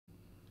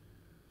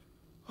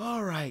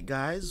All right,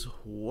 guys,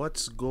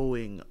 what's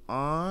going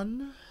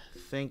on?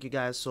 Thank you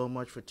guys so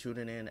much for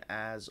tuning in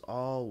as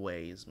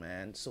always,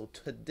 man. So,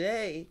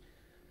 today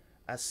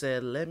I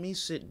said, let me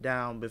sit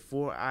down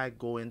before I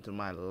go into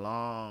my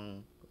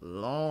long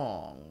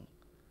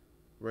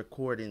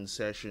recording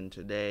session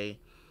today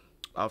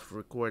of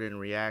recording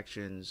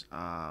reactions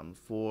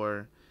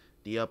for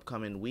the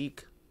upcoming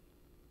week.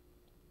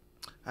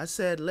 I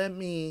said, let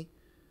me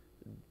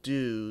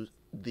do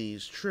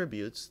these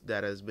tributes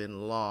that has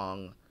been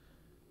long.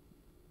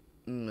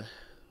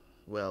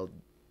 Well,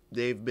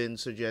 they've been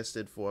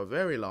suggested for a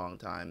very long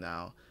time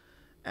now.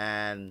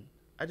 And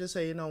I just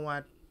say, you know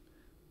what?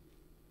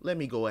 Let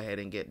me go ahead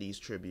and get these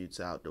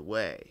tributes out the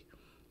way.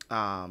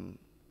 Um,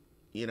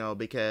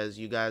 because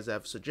you guys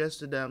have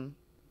suggested them.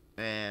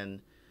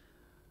 And,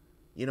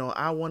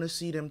 I want to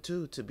see them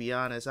too. To be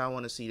honest, I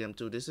want to see them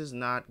too. This is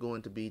not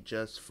going to be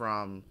just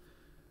from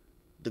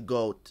the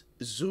GOAT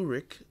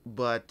Zurich,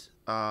 but,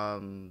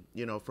 from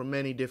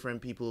many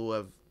different people who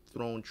have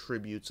thrown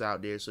tributes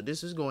out there. So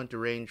this is going to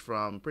range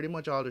from pretty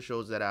much all the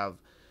shows that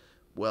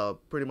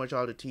pretty much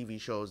all the TV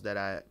shows that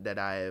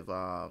I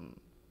have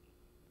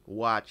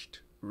watched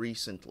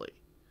recently.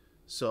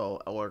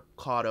 So or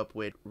caught up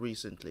with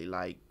recently,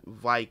 like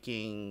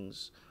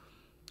Vikings,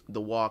 The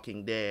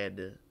Walking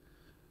Dead,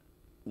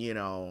 you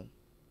know,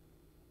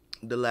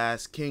 The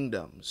Last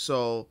Kingdom.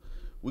 So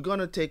we're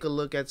gonna take a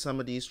look at some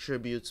of these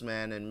tributes,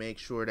 man, and make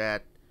sure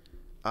that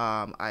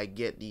I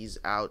get these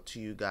out to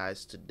you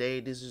guys today.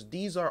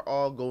 These are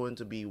all going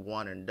to be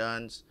one and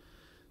dones.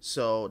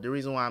 So the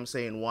reason why I'm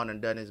saying one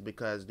and done is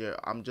because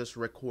I'm just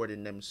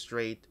recording them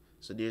straight.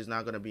 So there's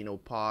not gonna be no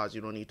pause.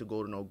 You don't need to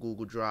go to no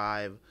Google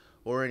Drive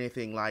or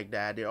anything like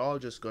that. They're all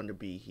just going to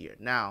be here.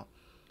 Now,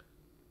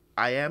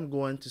 I am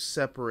going to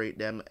separate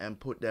them and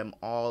put them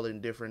all in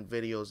different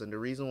videos. And the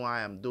reason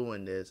why I'm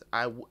doing this,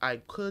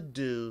 I could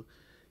do,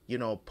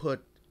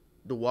 put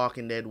the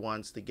Walking Dead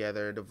ones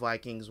together, the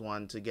Vikings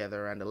one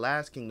together, and the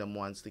Last Kingdom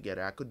ones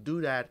together. I could do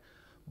that,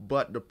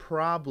 but the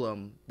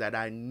problem that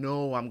I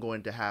know I'm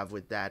going to have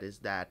with that is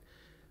that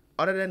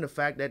other than the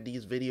fact that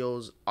these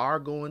videos are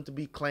going to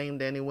be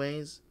claimed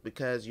anyways,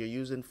 because you're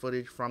using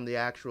footage from the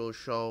actual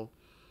show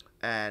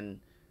and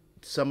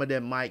some of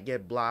them might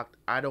get blocked,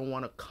 I don't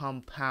want to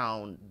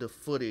compound the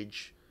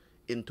footage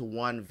into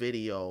one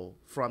video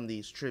from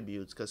these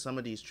tributes, because some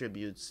of these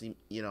tributes,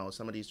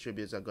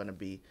 are going to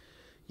be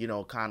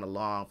kind of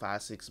long,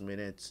 5-6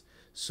 minutes.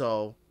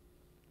 So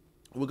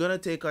we're gonna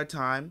take our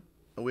time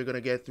and we're gonna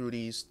get through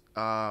these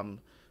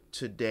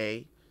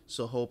today.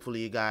 So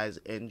hopefully you guys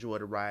enjoy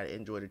the ride,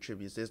 enjoy the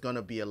tributes. There's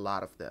gonna be a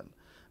lot of them,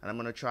 and I'm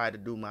gonna try to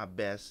do my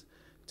best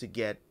to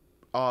get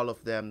all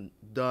of them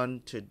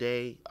done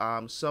today.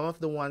 Some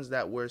of the ones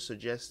that were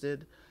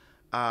suggested,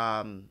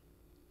 I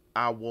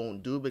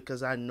won't do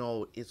because I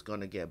know it's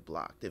gonna get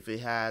blocked. If it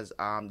has,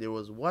 there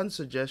was one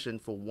suggestion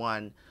for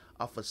one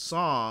of a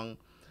song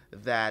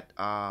that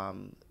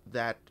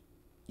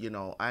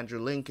Andrew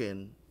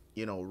Lincoln,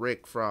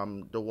 Rick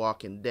from The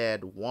Walking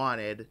Dead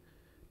wanted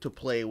to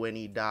play when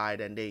he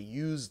died, and they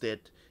used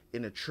it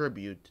in a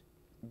tribute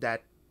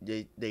that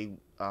they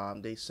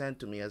sent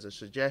to me as a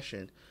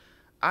suggestion.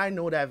 I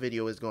know that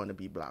video is going to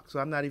be blocked,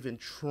 so I'm not even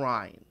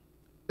trying.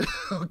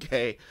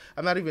 Okay,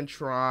 I'm not even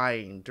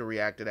trying to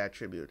react to that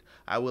tribute.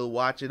 I will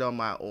watch it on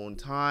my own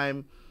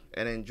time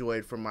and enjoy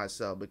it for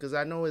myself, because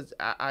I know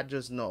I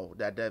just know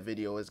that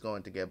video is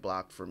going to get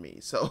blocked for me.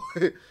 So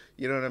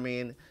you know what I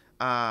mean.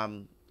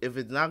 If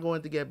it's not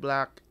going to get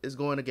blocked, it's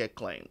going to get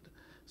claimed.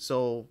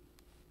 So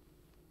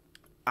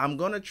I'm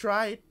gonna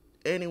try it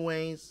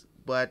anyways,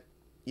 but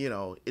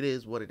it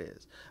is what it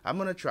is. I'm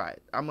gonna try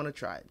it.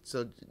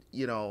 So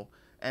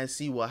and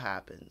see what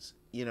happens.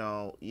 You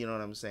know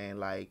what I'm saying.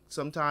 Like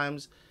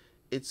sometimes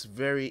it's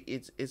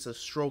a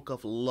stroke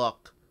of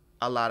luck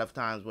a lot of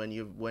times when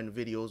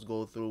videos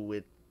go through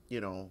with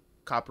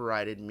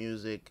copyrighted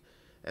music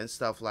and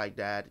stuff like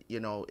that.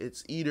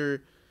 It's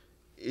either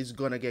it's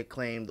gonna get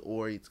claimed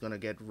or it's gonna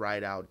get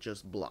right out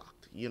just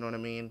blocked. You know what I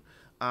mean?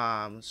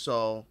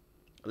 So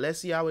let's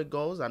see how it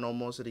goes. I know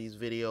most of these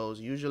videos,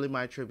 usually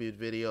my tribute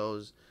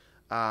videos,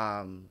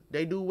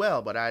 they do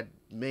well, but I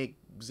make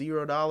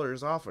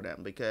 $0 off of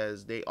them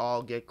because they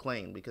all get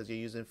claimed because you're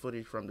using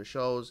footage from the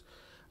shows.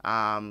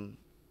 And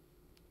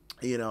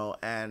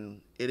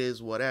it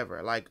is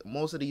whatever. Like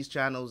most of these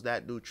channels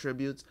that do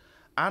tributes,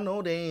 I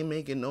know they ain't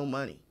making no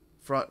money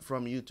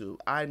from YouTube.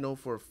 I know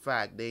for a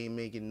fact they ain't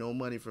making no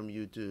money from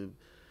YouTube.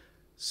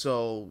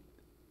 So,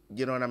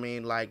 you know what I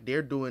mean? Like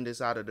they're doing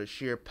this out of the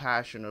sheer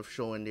passion of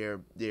showing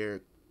their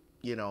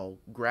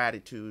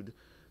gratitude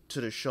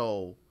to the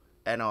show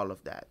and all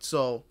of that.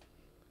 So,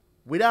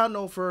 without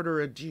no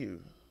further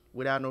ado,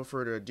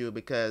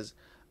 because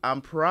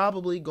I'm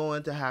probably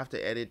going to have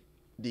to edit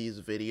these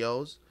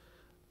videos.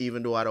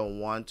 Even though I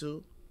don't want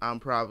to, I'm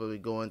probably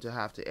going to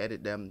have to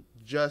edit them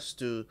just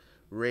to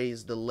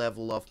raise the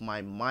level of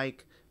my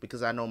mic,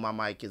 because I know my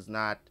mic is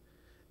not,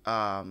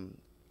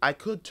 I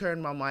could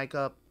turn my mic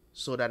up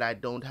so that I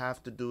don't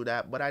have to do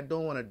that, but I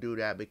don't want to do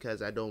that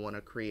because I don't want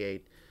to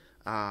create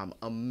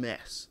a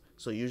mess.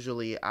 So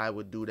usually I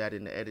would do that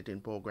in the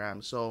editing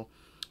program. So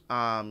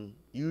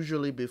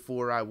usually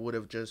before I would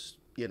have just,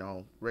 you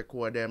know,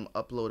 record them,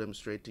 upload them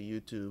straight to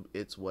YouTube.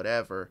 It's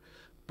whatever.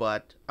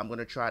 But I'm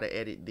gonna try to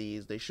edit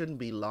these. They shouldn't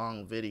be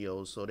long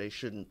videos, so I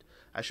shouldn't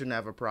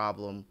have a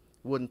problem.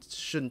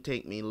 Shouldn't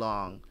take me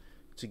long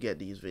to get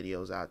these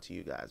videos out to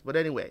you guys. But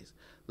anyways,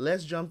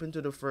 let's jump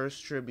into the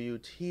first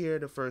tribute here.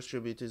 The first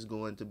tribute is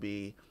going to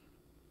be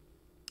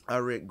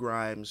a Rick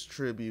Grimes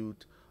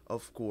tribute,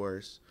 of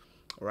course,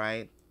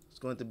 right? It's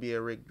going to be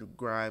a Rick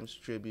Grimes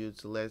tribute.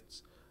 So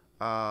let's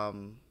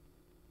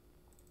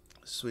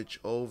switch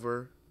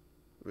over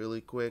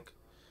really quick.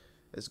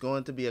 It's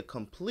going to be a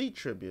complete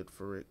tribute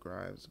for Rick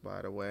Grimes,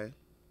 by the way,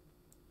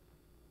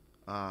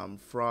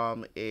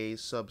 from a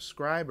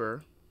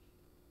subscriber,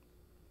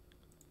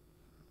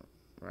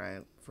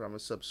 right? From a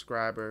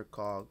subscriber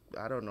called,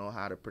 I don't know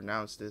how to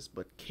pronounce this,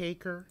 but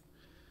Kekker.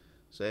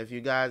 So if you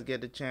guys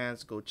get the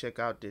chance, go check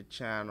out their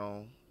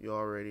channel. You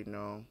already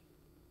know.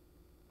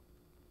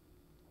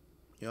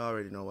 You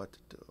already know what to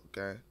do,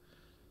 okay?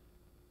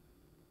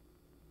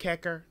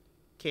 Kekker.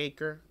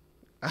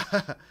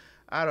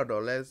 I don't know.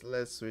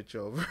 Let's switch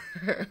over.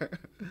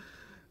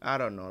 I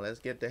don't know. Let's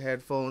get the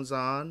headphones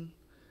on.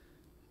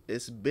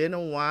 It's been a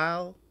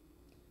while.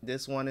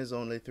 This one is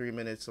only 3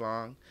 minutes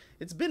long.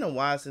 It's been a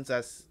while since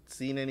I've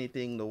seen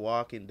anything The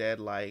Walking Dead,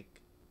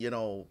 like, you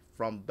know,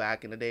 from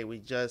back in the day. We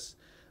just,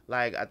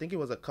 like, I think it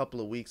was a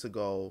couple of weeks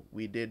ago,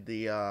 we did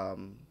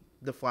the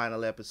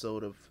final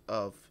episode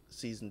of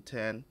season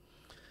 10.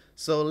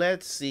 So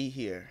let's see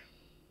here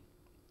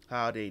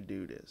how they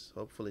do this.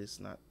 Hopefully it's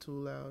not too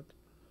loud.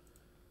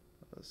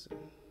 Let's see.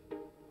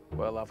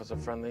 Well, Officer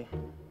Friendly,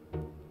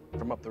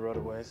 from up the road a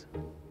ways.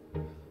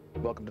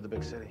 Welcome to the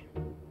big city.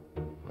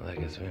 Well, I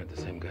guess we aren't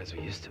the same guys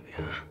we used to be,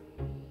 huh?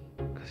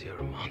 Because you're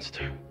a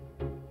monster.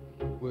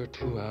 We're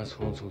two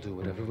assholes who'll do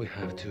whatever we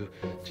have to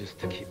just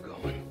to keep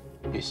going.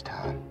 It's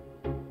time.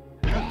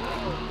 Kneel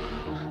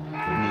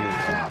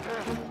down.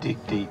 Dig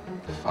deep.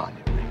 Find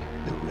it, Rick.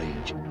 The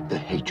rage, the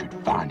hatred.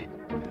 Find it.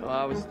 Well,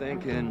 I was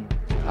thinking,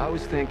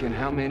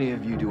 how many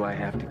of you do I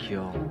have to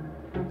kill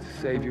to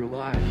save your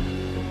life?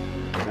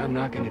 But I'm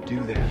not gonna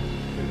do that.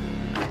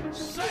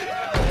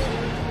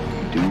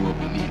 We do what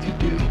we need to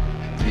do.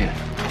 Then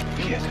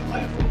we get to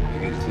live.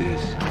 Because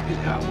this is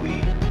how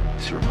we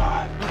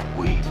survive.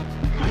 We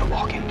are the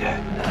Walking Dead.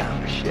 A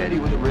machete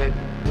with a red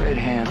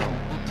handle.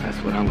 That's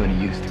what I'm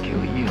gonna use to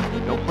kill you.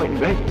 No point in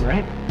begging,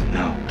 right?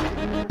 No.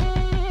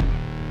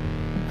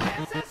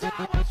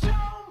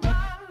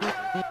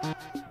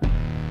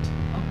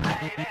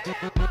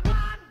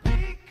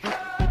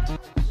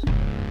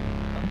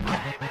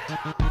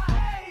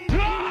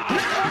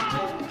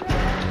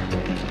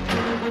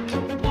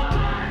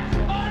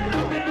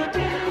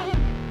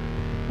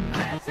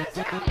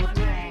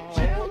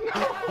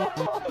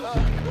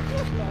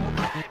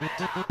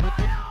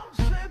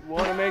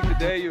 Want to make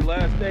today your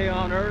last day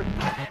on Earth?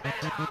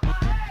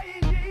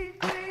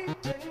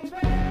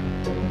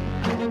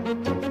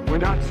 We're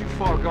not too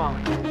far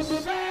gone.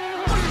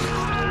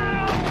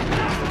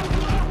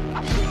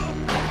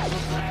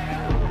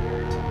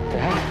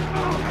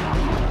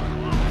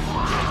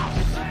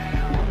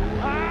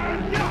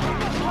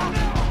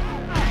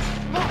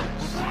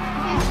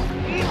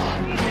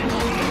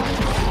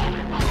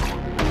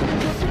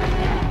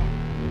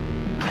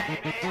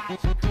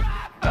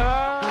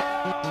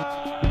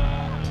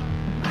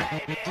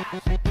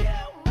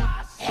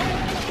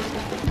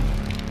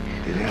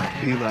 It have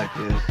to be like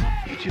this.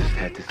 You just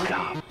had to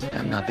stop.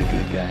 I'm not the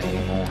good guy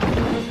anymore.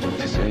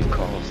 To save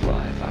Carl's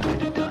life, I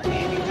would have done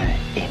anything.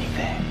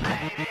 Anything.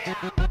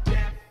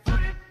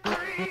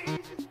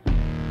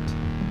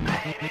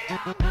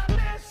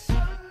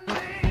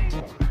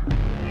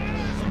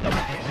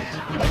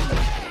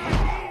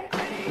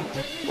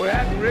 What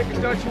happened, Rick? I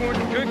thought you weren't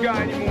the good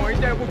guy anymore.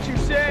 Ain't that what you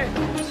said?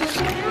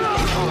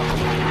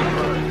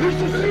 This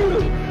is you,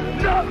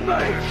 not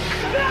me.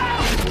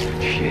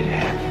 Shit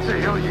happens. What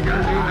the hell you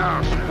gonna do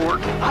now, sport?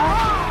 I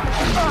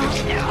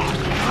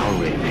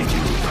already made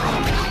you a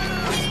promise.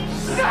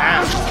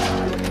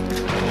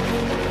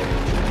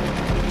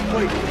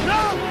 Wait,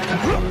 no!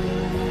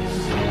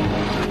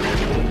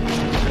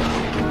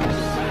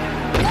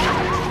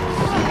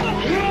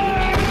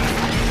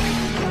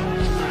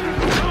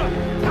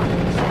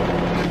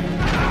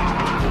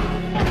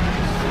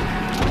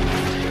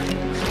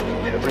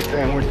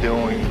 Everything we're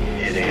doing,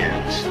 it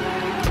ends.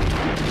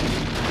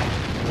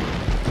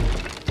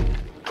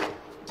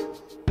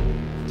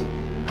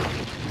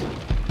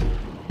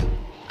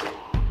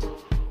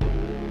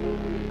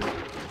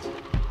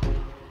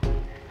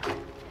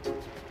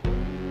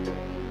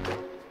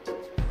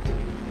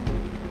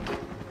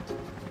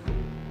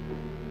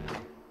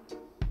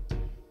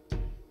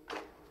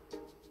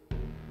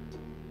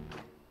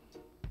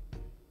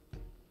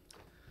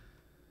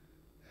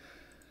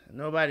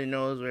 Nobody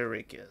knows where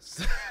Rick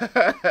is.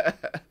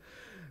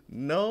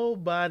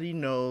 Nobody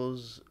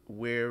knows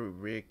where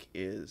Rick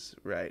is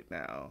right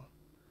now.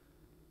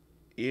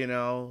 You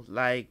know,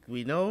 like,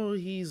 we know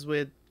he's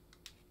with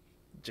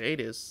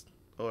Jadis,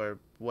 or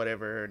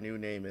whatever her new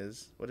name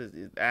is. What is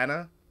it?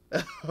 Anna?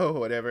 Or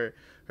whatever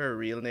her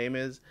real name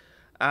is.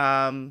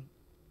 Uh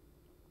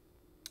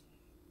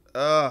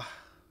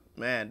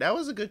Man, that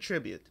was a good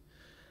tribute.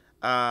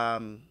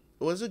 It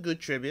was a good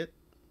tribute.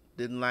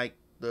 Didn't like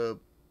the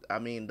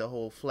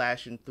whole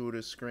flashing through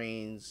the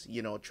screens,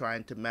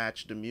 trying to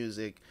match the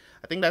music.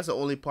 I think that's the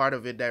only part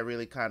of it that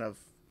really kind of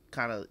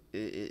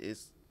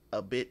is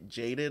a bit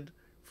jaded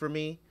for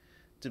me,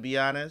 to be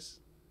honest.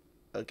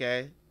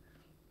 Okay.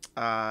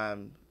 A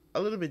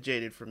little bit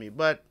jaded for me,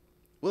 but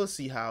we'll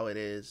see how it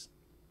is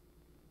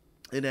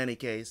in any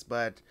case.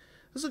 But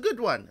it was a good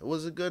one. It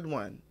was a good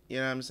one. You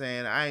know what I'm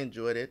saying? I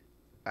enjoyed it.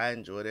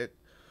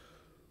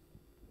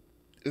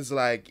 It's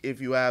like if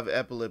you have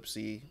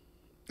epilepsy,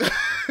 it's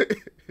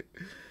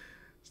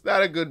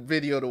not a good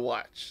video to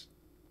watch.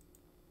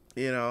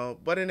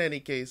 But in any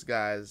case,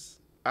 guys,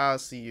 I'll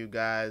see you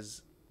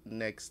guys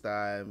next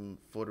time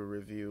for the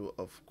review,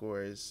 of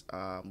course.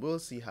 We'll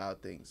see how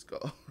things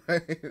go,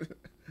 right?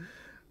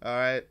 All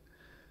right.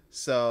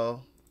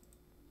 So,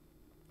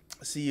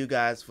 see you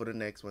guys for the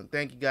next one.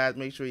 Thank you, guys.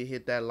 Make sure you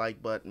hit that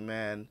like button,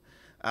 man,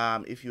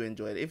 if you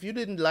enjoyed it. If you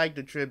didn't like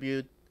the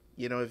tribute,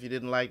 if you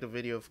didn't like the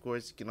video, of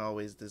course, you can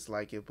always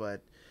dislike it.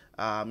 But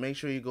make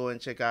sure you go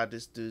and check out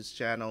this dude's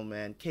channel,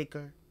 man.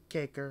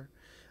 Kekker.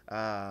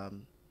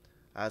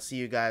 I'll see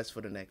you guys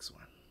for the next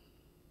one.